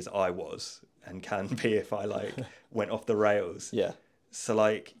greedy as I was and can be if I like went off the rails. Yeah. So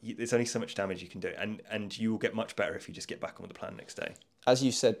like, there's only so much damage you can do, and you will get much better if you just get back on with the plan next day. As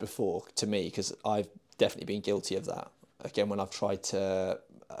you said before to me, because I've definitely been guilty of that. Again, when I've tried to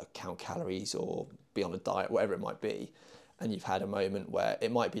count calories or be on a diet, whatever it might be, and you've had a moment where it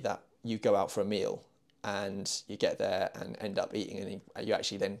might be that you go out for a meal and you get there and end up eating, and you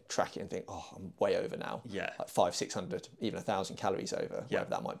actually then track it and think, oh, I'm way over now. Yeah. Like 500, 600, even 1,000 calories over, Yeah.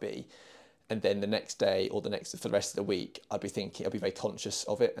 whatever that might be. And then the next day or for the rest of the week, I'd be very conscious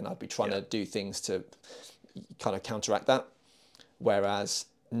of it, and I'd be trying to do things to kind of counteract that. Whereas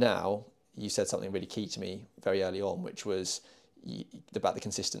now, you said something really key to me very early on, which was about the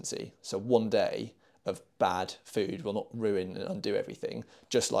consistency. So one day of bad food will not ruin and undo everything,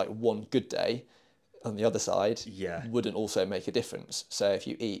 just like one good day on the other side wouldn't also make a difference. So if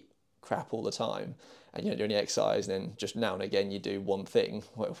you eat crap all the time and you don't do any exercise, then just now and again you do one thing,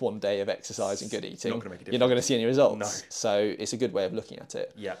 one day of exercise and good eating, you're not going to see any results. No. So it's a good way of looking at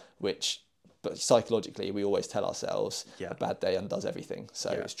it. Yeah. But psychologically, we always tell ourselves Yeah. a bad day undoes everything. So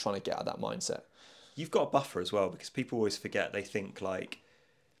it's trying to get out of that mindset. You've got a buffer as well, because people always forget. They think like,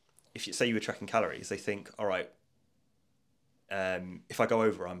 if you say you were tracking calories, they think, all right, if I go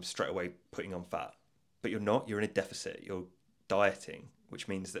over, I'm straight away putting on fat. But you're not. You're in a deficit. You're dieting, which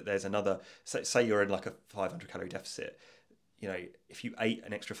means that there's another. Say you're in like a 500 calorie deficit. You know, if you ate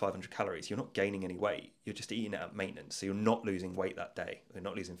an extra 500 calories, you're not gaining any weight. You're just eating it at maintenance. So you're not losing weight that day. You're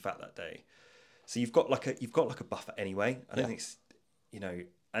not losing fat that day. So you've got like a buffer anyway. I don't think it's, you know,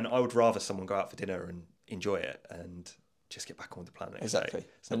 and I would rather someone go out for dinner and enjoy it and just get back on with the plan next day.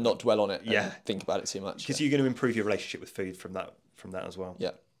 And not dwell on it and think about it too much. Because you're going to improve your relationship with food from that as well.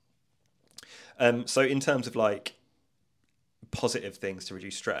 Yeah. So in terms of like positive things to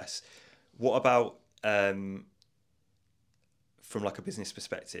reduce stress, what about from like a business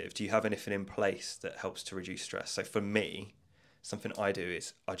perspective, do you have anything in place that helps to reduce stress? So for me, something I do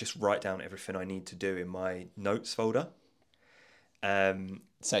is I just write down everything I need to do in my notes folder.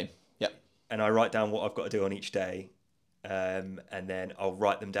 Same. Yeah. And I write down what I've got to do on each day. And then I'll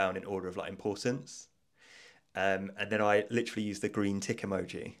write them down in order of like importance. And then I literally use the green tick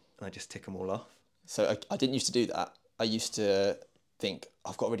emoji and I just tick them all off. So I didn't used to do that. I used to think,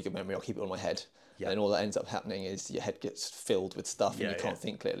 I've got a really good memory, I'll keep it on my head. Yeah. And then all that ends up happening is your head gets filled with stuff and you can't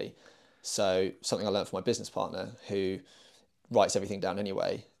think clearly. So something I learned from my business partner, who writes everything down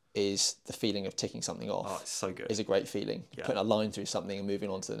anyway, is the feeling of ticking something off. Oh, it's so good. Is a great feeling. Yeah. Putting a line through something and moving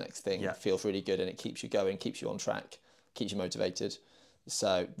on to the next thing feels really good, and it keeps you going, keeps you on track, keeps you motivated.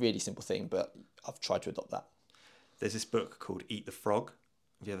 So really simple thing, but I've tried to adopt that. There's this book called Eat the Frog.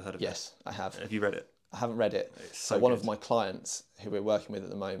 Have you ever heard of it? Yes, I have. Have you read it? I haven't read it. So one of my clients who we're working with at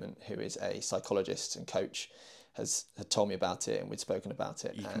the moment, who is a psychologist and coach, had told me about it, and we'd spoken about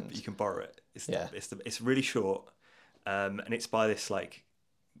it. You can borrow it. It's really short, and it's by this like,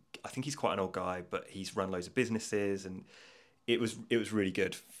 I think he's quite an old guy, but he's run loads of businesses, and it was really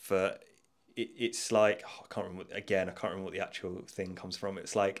good. It's like, I can't remember what the actual thing comes from.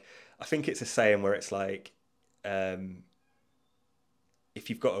 It's like, I think it's a saying where it's like, if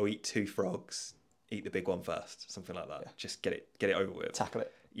you've got to eat 2 frogs, eat the big one first, something like that. Yeah. Just get it over with. Tackle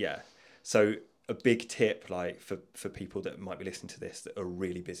it. Yeah. So a big tip, like for people that might be listening to this that are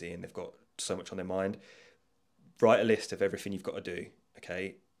really busy and they've got so much on their mind, write a list of everything you've got to do.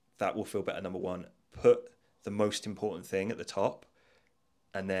 Okay, that will feel better. Number 1, put the most important thing at the top,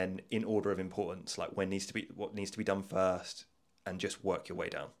 and then in order of importance, like what needs to be done first, and just work your way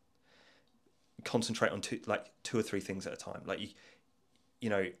down. Concentrate on 2 or 3 things at a time. Like you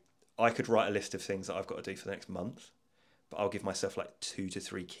know, I could write a list of things that I've got to do for the next month, but I'll give myself like 2 to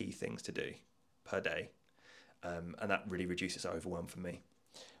 3 key things to do per day. And that really reduces overwhelm for me.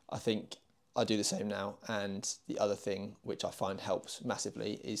 I think I do the same now. And the other thing which I find helps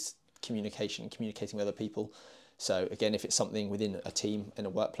massively is communicating with other people. So again, if it's something within a team in a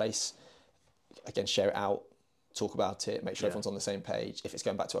workplace, again, share it out. talk about it, make sure everyone's on the same page. If it's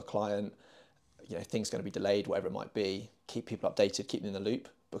going back to a client, things are going to be delayed, whatever it might be, keep people updated, keep them in the loop,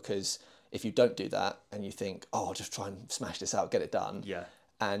 because if you don't do that and you think, oh, I'll just try and smash this out, get it done,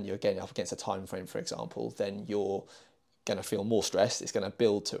 and you're getting up against a time frame, for example, then you're going to feel more stressed. It's going to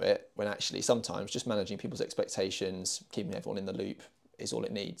build to it, when actually sometimes just managing people's expectations, keeping everyone in the loop is all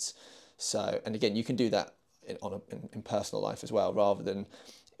it needs. So, and again, you can do that in personal life as well, rather than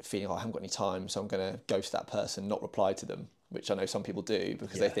feeling, oh, I haven't got any time, so I'm going to ghost that person, not reply to them, which I know some people do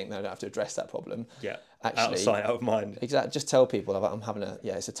because they think they don't have to address that problem. Yeah, actually, out of sight, out of mind. Exactly. Just tell people, I'm having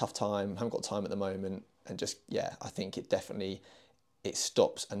it's a tough time, haven't got time at the moment, and just, I think it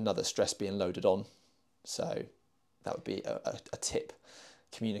stops another stress being loaded on. So that would be a tip.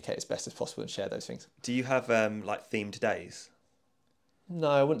 Communicate as best as possible and share those things. Do you have like themed days? No,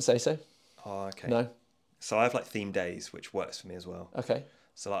 I wouldn't say so. Oh, okay. No. So I have like themed days, which works for me as well. Okay.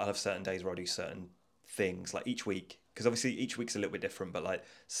 So like I'll have certain days where I do certain things, like each week, because obviously each week's a little bit different, but like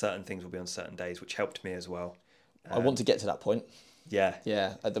certain things will be on certain days, which helped me as well. I want to get to that point. Yeah.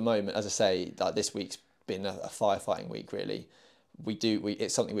 Yeah. At the moment, as I say, like this week's been a firefighting week, really.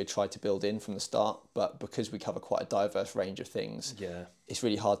 It's something we tried to build in from the start, but because we cover quite a diverse range of things, it's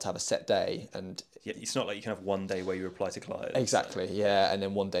really hard to have a set day. And it's not like you can have one day where you reply to clients. Exactly, and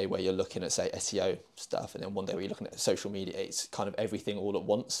then one day where you're looking at, say, SEO stuff, and then one day where you're looking at social media. It's kind of everything all at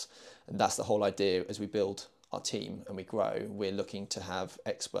once, and that's the whole idea. As we build our team and we grow, we're looking to have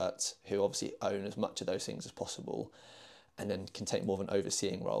experts who obviously own as much of those things as possible, and then can take more of an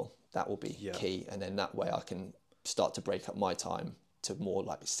overseeing role. That will be key, and then that way I can start to break up my time to more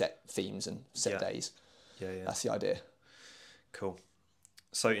like set themes and set days. Yeah. That's the idea. Cool.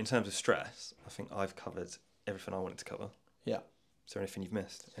 So in terms of stress, I think I've covered everything I wanted to cover. Yeah. Is there anything you've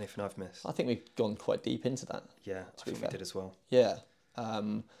missed? Anything I've missed? I think we've gone quite deep into that. Yeah, I think we did as well. Yeah.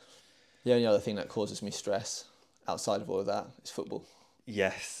 The only other thing that causes me stress outside of all of that is football.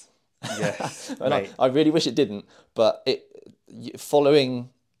 Yes. Yes. And I really wish it didn't, but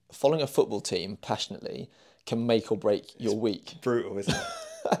following a football team passionately can make or break your week. Brutal, isn't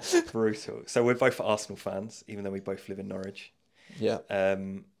it? Brutal. So we're both Arsenal fans, even though we both live in Norwich. Yeah.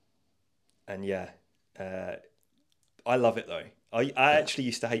 And I love it though. I actually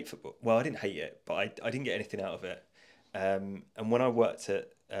used to hate football. Well, I didn't hate it, but I didn't get anything out of it. And when I worked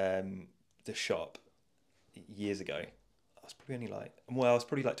at the shop years ago, I was probably like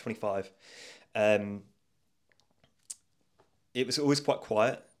 25. It was always quite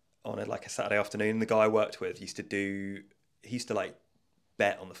quiet on a Saturday afternoon. The guy I worked with used to like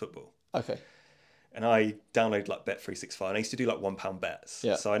bet on the football. Okay. And I downloaded like Bet365, and I used to do like £1 bets.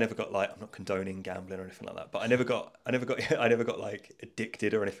 Yeah. So I never got I'm not condoning gambling or anything like that, but I never got like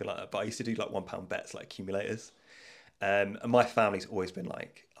addicted or anything like that. But I used to do like £1 bets, like accumulators. And my family's always been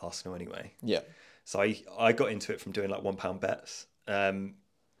like Arsenal anyway. Yeah. So I got into it from doing like £1 bets. And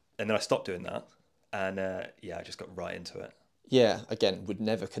then I stopped doing that. And I just got right into it. Yeah, again, would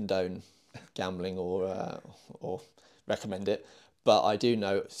never condone gambling or recommend it, but I do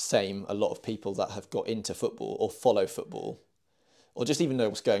know a lot of people that have got into football or follow football, or just even know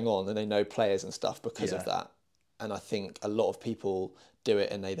what's going on, and they know players and stuff because of that. And I think a lot of people do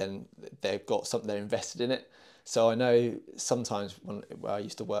it, and they've got something, they're invested in it. So I know sometimes where I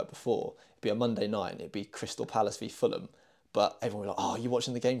used to work before, it'd be a Monday night and it'd be Crystal Palace v Fulham, but everyone would be like, "Oh, are you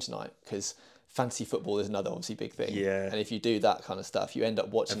watching the game tonight?" Because fantasy football is another obviously big thing. Yeah. And if you do that kind of stuff, you end up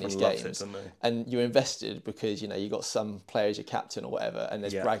watching Everyone these games, loves it, don't they? and you're invested because you got some players your captain or whatever, and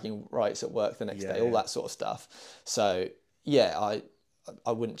there's bragging rights at work the next day, all that sort of stuff. So I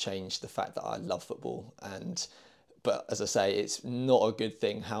wouldn't change the fact that I love football, but as I say, it's not a good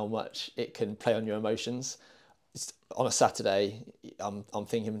thing how much it can play on your emotions. On a Saturday, I'm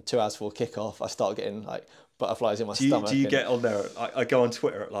thinking 2 hours before kickoff, I start getting like butterflies in my stomach. Do you get on there? I go on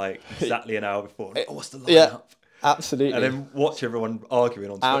Twitter at like exactly an hour before. What's the lineup? Yeah, absolutely. And then watch everyone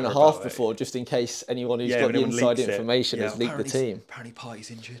arguing on Twitter. Hour and a half before, just in case anyone who's got the inside information has leaked the team. Apparently,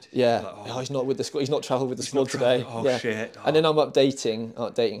 Party's injured. Yeah, like, he's not with the squad. He's not travelled with the squad today. Oh shit! And then I'm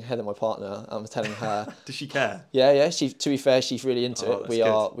updating Heather, my partner. I'm telling her. Does she care? Yeah. To be fair, she's really into it.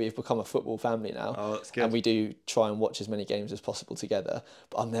 Good. We've become a football family now. Oh, that's good. And we do try and watch as many games as possible together.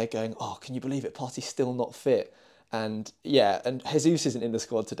 But I'm there going, oh, can you believe it? Party's still not fit. And and Jesus isn't in the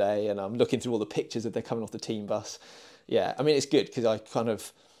squad today, and I'm looking through all the pictures of they're coming off the team bus. Yeah, I mean, it's good because I kind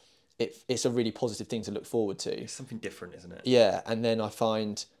of, it's a really positive thing to look forward to. It's something different, isn't it? Yeah, and then I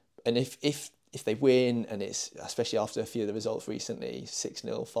find, and if they win, and it's, especially after a few of the results recently, 6-0,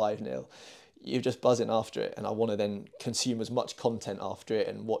 5-0, you're just buzzing after it, and I want to then consume as much content after it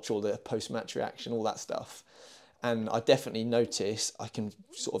and watch all the post-match reaction, all that stuff. And I definitely notice I can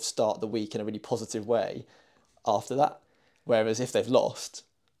sort of start the week in a really positive way. after that. Whereas if they've lost,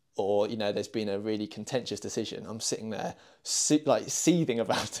 or there's been a really contentious decision, I'm sitting there like seething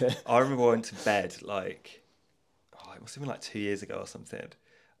about it. I remember I went to bed it must have been like 2 years ago or something.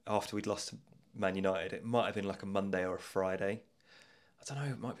 After we'd lost to Man United, it might have been like a Monday or a Friday. I don't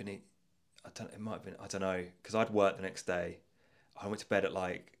know. It might have been. It might have been. I don't know, because I'd work the next day. I went to bed at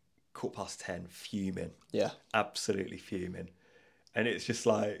like 10:15, fuming. Yeah. Absolutely fuming. And it's just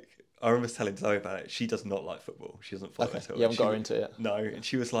like, I remember telling Zoe about it. She does not like football. She doesn't follow it at all. You haven't got her into it yet? No. And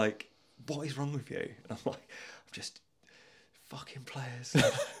she was like, "What is wrong with you?" And I'm like, "I'm just fucking players.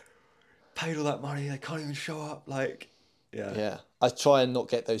 Paid all that money. They can't even show up." Like, yeah. Yeah. I try and not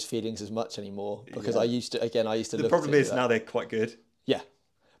get those feelings as much anymore, because I used to The look problem at is that. now they're quite good. Yeah.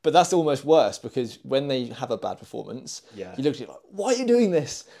 But that's almost worse, because when they have a bad performance, Yeah. you look at it like, why are you doing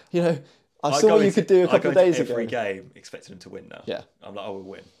this? I saw go what you into- could do a I couple go of into days ago. every game expecting them to win now. Yeah. I'm like, "I will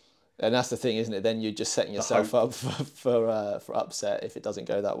win." And that's the thing, isn't it? Then you're just setting yourself up for upset if it doesn't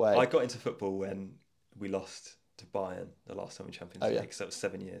go that way. I got into football when we lost to Bayern the last time in Champions League, yeah. because that was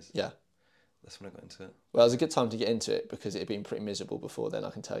 7 years. Yeah. That's when I got into it. Well, it was a good time to get into it, because it had been pretty miserable before then, I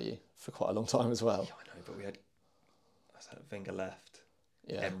can tell you, for quite a long time as well. Yeah, I know, but we had Wenger left,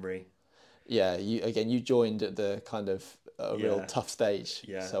 Yeah. Emery. Yeah, you joined at the kind of real Yeah. tough stage.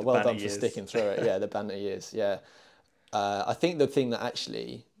 Yeah, So the well banter done for years. sticking through it. Yeah, the banter years. Yeah. I think the thing that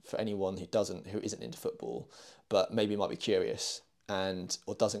actually, for anyone who isn't into football, but maybe might be curious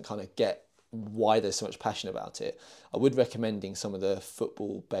or doesn't kind of get why there's so much passion about it, I would recommending some of the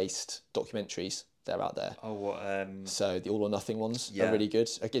football-based documentaries that are out there. Oh, what? So the All or Nothing ones Yeah. are really good.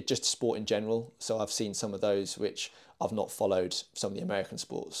 Again, just sport in general. So I've seen some of those, which I've not followed some of the American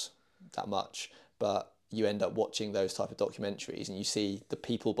sports that much, but you end up watching those type of documentaries and you see the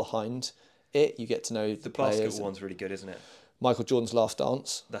people behind it. You get to know the players. Basketball one's really good, isn't it? Michael Jordan's Last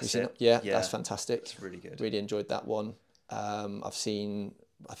Dance. That's Have you seen it. that? Yeah, Yeah. that's fantastic. It's really good. Really enjoyed that one. I've seen,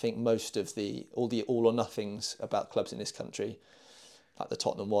 I think, most of all the All or Nothings about clubs in this country, like the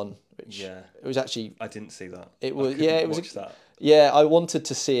Tottenham one, which Yeah. it was actually. I didn't see that. It was I couldn't it was watch that. Yeah, I wanted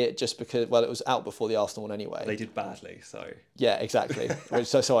to see it just because, well, it was out before the Arsenal one anyway. They did badly, so Yeah, exactly.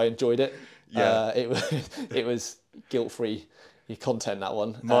 so I enjoyed it. Yeah. It was guilt-free content, that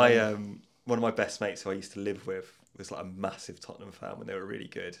one. my one of my best mates who I used to live with was like a massive Tottenham fan when they were really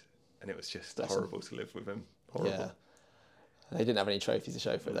good, and it was just horrible to live with him. Horrible. Yeah. They didn't have any trophies to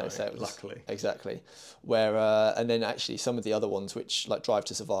show for it though, No, so it was, luckily. Exactly. Where and then actually some of the other ones, which like Drive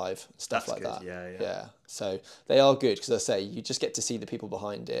to Survive, stuff That's like good, that. yeah. So they are good because, as I say, you just get to see the people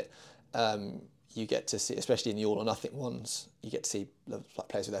behind it. You get to see, especially in the All or Nothing ones, you get to see the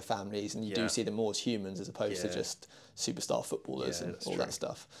players with their families, and you do Yeah. see them more as humans as opposed to Yeah. just superstar footballers Yeah, and that's all true. that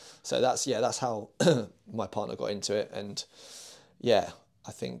stuff. So that's how my partner got into it, and yeah,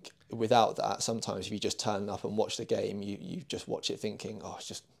 I think without that, sometimes if you just turn up and watch the game, you just watch it thinking, oh, it's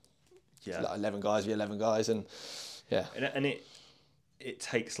just Yeah. like 11 guys v 11 guys, and yeah. And it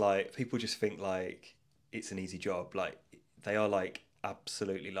takes, like, people just think like it's an easy job. Like, they are like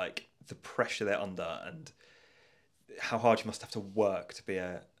absolutely, like, the pressure they're under and how hard you must have to work to be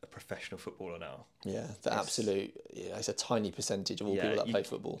a professional footballer now. Yeah, it's a tiny percentage of all people that play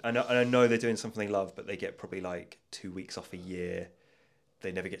football. I know they're doing something they love, but they get probably like 2 weeks off a year.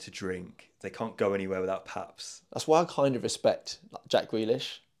 They never get to drink. They can't go anywhere without paps. That's why I kind of respect Jack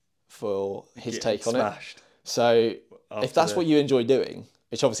Grealish for his Getting take on it. smashed. So After if that's what you enjoy doing,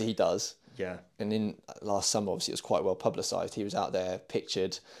 which obviously he does, Yeah. and in last summer obviously it was quite well publicised. He was out there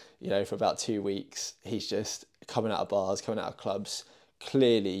pictured, for about 2 weeks. He's just coming out of bars, coming out of clubs.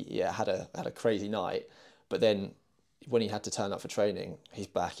 Clearly, had a crazy night, but then when he had to turn up for training, he's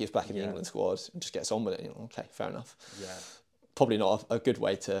back. He was back in the England squad and just gets on with it. Okay, fair enough. Yeah. Probably not a good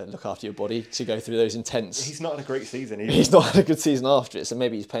way to look after your body, to go through those intense. He's not had a great season either. He's not had a good season after it, so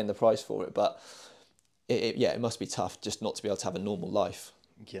maybe he's paying the price for it. But it must be tough just not to be able to have a normal life.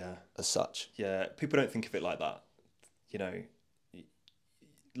 Yeah. As such. Yeah. People don't think of it like that.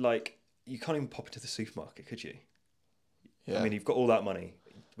 Like, you can't even pop into the supermarket, could you? Yeah. I mean, you've got all that money,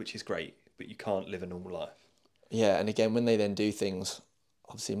 which is great, but you can't live a normal life. Yeah, and again, when they then do things,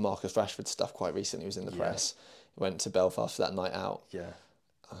 obviously Marcus Rashford's stuff quite recently was in the press. He went to Belfast for that night out. Yeah.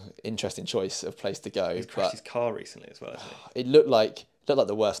 Interesting choice of place to go. He's crashed his car recently as well, hasn't he? It looked like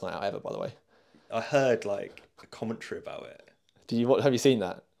the worst night out ever, by the way. I heard like a commentary about it. Have you seen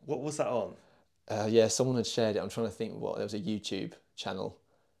that? What was that on? Yeah, someone had shared it. I'm trying to think there was a YouTube channel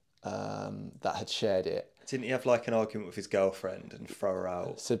that had shared it. Didn't he have like an argument with his girlfriend and throw her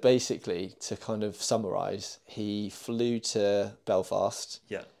out? So basically, to kind of summarise, he flew to Belfast.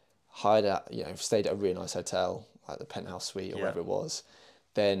 Yeah. Stayed at a really nice hotel, like the Penthouse Suite or whatever it was.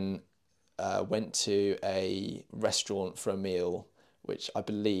 Then went to a restaurant for a meal, which I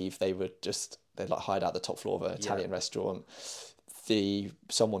believe they like hired out the top floor of an Italian restaurant.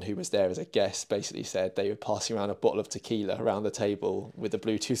 Someone who was there as a guest basically said they were passing around a bottle of tequila around the table with a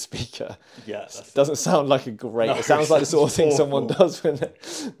Bluetooth speaker. Yeah, doesn't sound like a great. No, it sounds like the sort of thing awful. someone does when,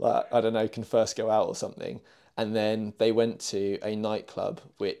 like, I don't know, can first go out or something. And then they went to a nightclub,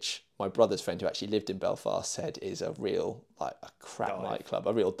 which my brother's friend who actually lived in Belfast said is a real, like, a crap nightclub,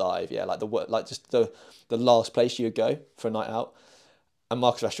 a real dive. Yeah, like just the last place you would go for a night out. And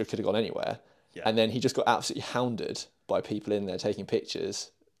Marcus Rashford could have gone anywhere. Yeah. And then he just got absolutely hounded by people in there taking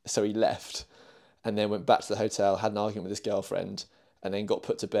pictures. So he left and then went back to the hotel, had an argument with his girlfriend, and then got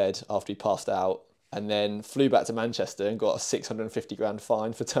put to bed after he passed out, and then flew back to Manchester and got a 650 grand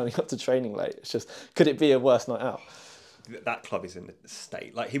fine for turning up to training late. It's just, could it be a worse night out? That club is in a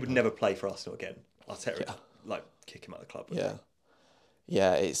state. Like, he would never play for Arsenal again. Arteta would, kick him out of the club. Yeah.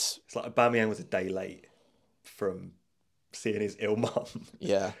 Yeah, it's like Aubameyang was a day late from seeing his ill mum.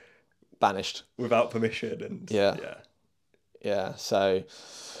 Yeah. Banished. Without permission. And Yeah, so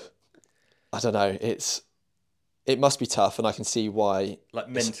I don't know. It must be tough, and I can see why. Like,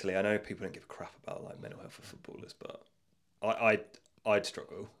 mentally, I know people don't give a crap about like mental health of footballers, but I'd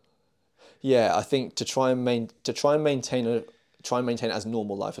struggle. Yeah, I think to try and maintain it as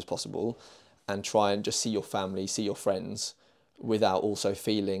normal life as possible, and try and just see your family, see your friends, without also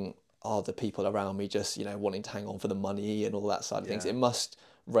feeling, the people around me just, wanting to hang on for the money and all that side of things. It must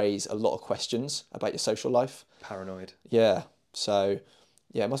raise a lot of questions about your social life. Paranoid. Yeah. So,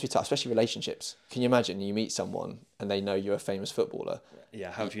 yeah, it must be tough, especially relationships. Can you imagine you meet someone and they know you're a famous footballer?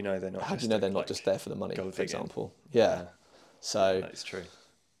 Yeah. How do you know they're not? How do you know they're not just there for the money, for example? Yeah. So that's true.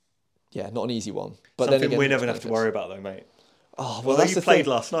 Yeah, not an easy one. But something then again, we never have to worry about, though, mate. Oh well, that's you played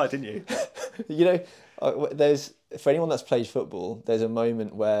last night, didn't you? There's, for anyone that's played football, there's a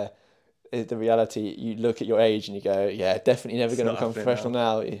moment where the reality, you look at your age and you go, yeah, definitely never going to become professional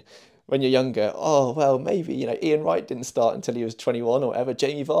now. When you're younger, well, maybe, Ian Wright didn't start until he was 21 or whatever.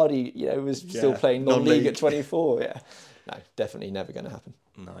 Jamie Vardy, was still playing non-league at 24. Yeah. No, definitely never going to happen.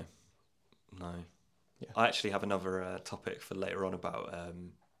 No. Yeah. I actually have another topic for later on about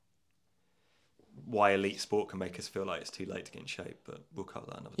why elite sport can make us feel like it's too late to get in shape, but we'll cover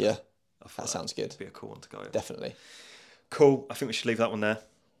that another day. Yeah, that sounds good. Be a cool one to go over. Definitely. Cool. I think we should leave that one there.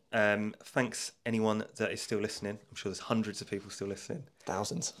 Thanks anyone that is still listening. I'm sure there's hundreds of people still listening.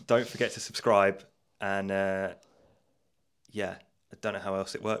 Thousands. Don't forget to subscribe, and I don't know how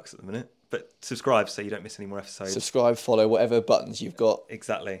else it works at the minute, but subscribe so you don't miss any more episodes. Subscribe, follow, whatever buttons you've got.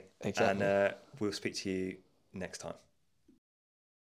 Exactly. And we'll speak to you next time.